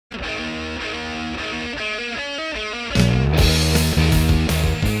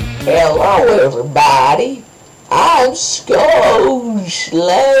Hello everybody, I'm Skull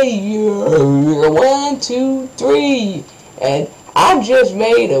Slayer 1, 2, 3, and I just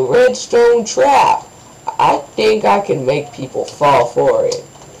made a redstone trap. I think I can make people fall for it.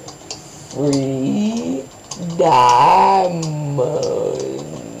 Free diamonds.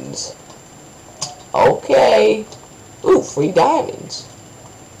 Okay. Ooh, free diamonds.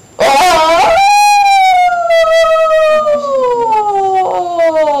 Oh!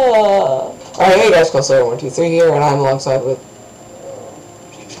 Alright, hey guys, Skull Slayer 1, 2, 3 here, and I'm alongside with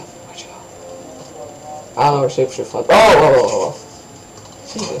Shapeshift. Where'd you go? I don't know where Shapeshift went. Oh!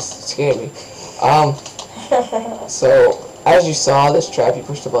 Jesus, it scared me. So, as you saw, this trap, you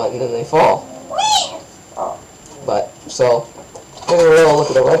push the button and they fall. But, so, here's a little look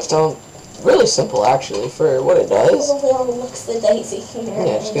at the redstone. Really simple, actually, for what it does. Looks the daisy here.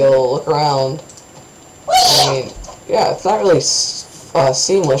 Yeah, just get a little look around. I mean, yeah, it's not really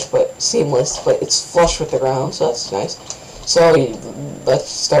seamless, but it's flush with the ground, so that's nice. So, let's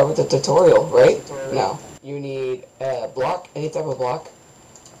start with the tutorial, right? Now, you need a block, any type of block,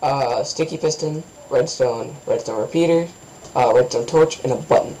 sticky piston, redstone repeater, redstone torch, and a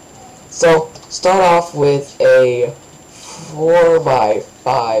button. So, start off with a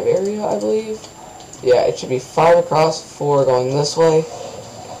 4x5 area, I believe. Yeah, it should be 5 across, 4 going this way,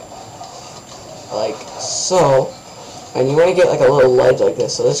 like so. And you want to get like a little ledge like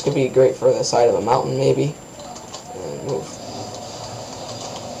this, so this could be great for the side of a mountain, maybe. And move.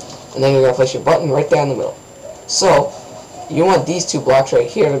 And then you're going to place your button right there in the middle. So, you want these two blocks right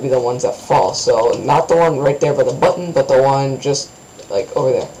here to be the ones that fall. So, not the one right there by the button, but the one just like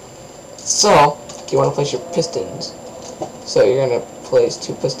over there. So, you want to place your pistons. So, you're going to place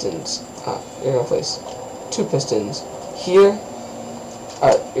two pistons. You're going to place two pistons here.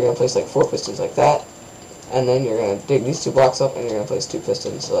 Alright, you're going to place like 4 pistons like that. And then you're going to dig these two blocks up and you're going to place 2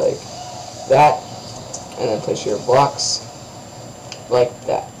 pistons like that. And then place your blocks like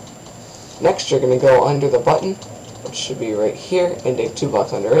that. Next, you're going to go under the button, which should be right here, and dig 2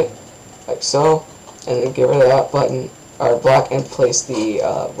 blocks under it, like so. And then get rid of that button, or block, and place the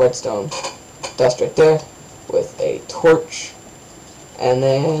redstone dust right there with a torch. And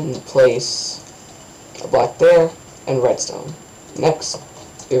then place a block there and redstone. Next,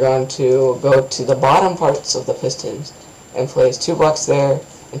 you're going to go to the bottom parts of the pistons and place 2 blocks there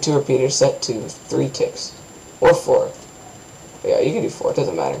and 2 repeaters set to 3 ticks. Or 4. Yeah, you can do 4, it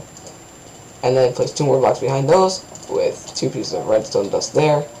doesn't matter. And then place 2 more blocks behind those with 2 pieces of redstone dust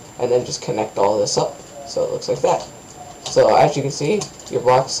there, and then just connect all this up so it looks like that. So as you can see, your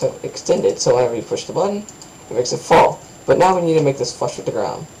blocks have extended, so whenever you push the button, it makes it fall. But now we need to make this flush with the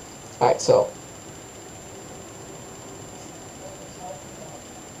ground. Alright, so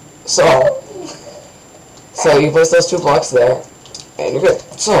you place those 2 blocks there, and you're good.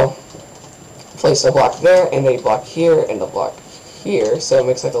 So, place a block there, and a block here, and a block here, so it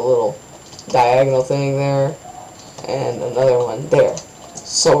makes like a little diagonal thing there, and another one there.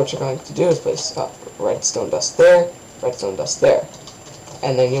 So what you're going to do is place redstone dust there,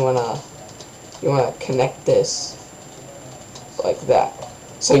 and then you wanna connect this like that.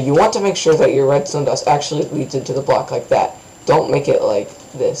 So you want to make sure that your redstone dust actually leads into the block like that. Don't make it like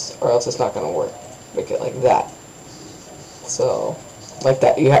this, or else it's not going to work. Make it like that. So, like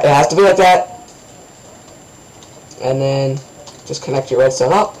that. It has to be like that. And then, just connect your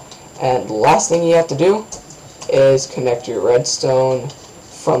redstone up. And the last thing you have to do is connect your redstone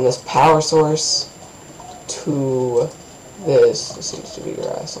from this power source to this. This seems to be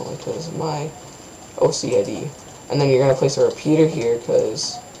grass, only because of my OCID. And then you're going to place a repeater here,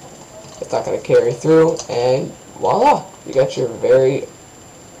 because it's not going to carry through. And voila! You got your very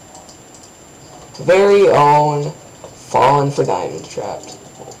own Fallen for Diamonds trap.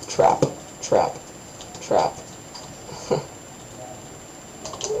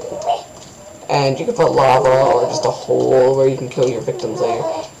 And you can put lava or just a hole where you can kill your victims later.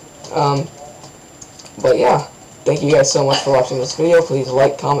 But yeah, thank you guys so much for watching this video. Please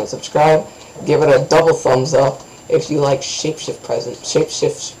like, comment, subscribe. Give it a double thumbs up if you like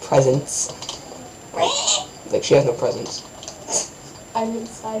Shapeshift's presence. Like, she has no presence. I'm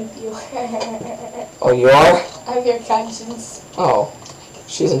inside of you. Oh, you are? I'm your conscience. Oh,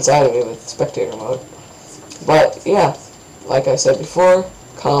 she's inside of me with spectator mode. But, yeah, like I said before,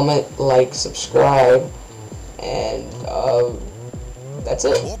 comment, like, subscribe, and, that's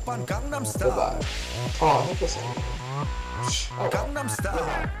it. Goodbye. Oh, I hope this. Oh,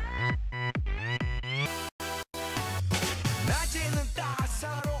 goodbye.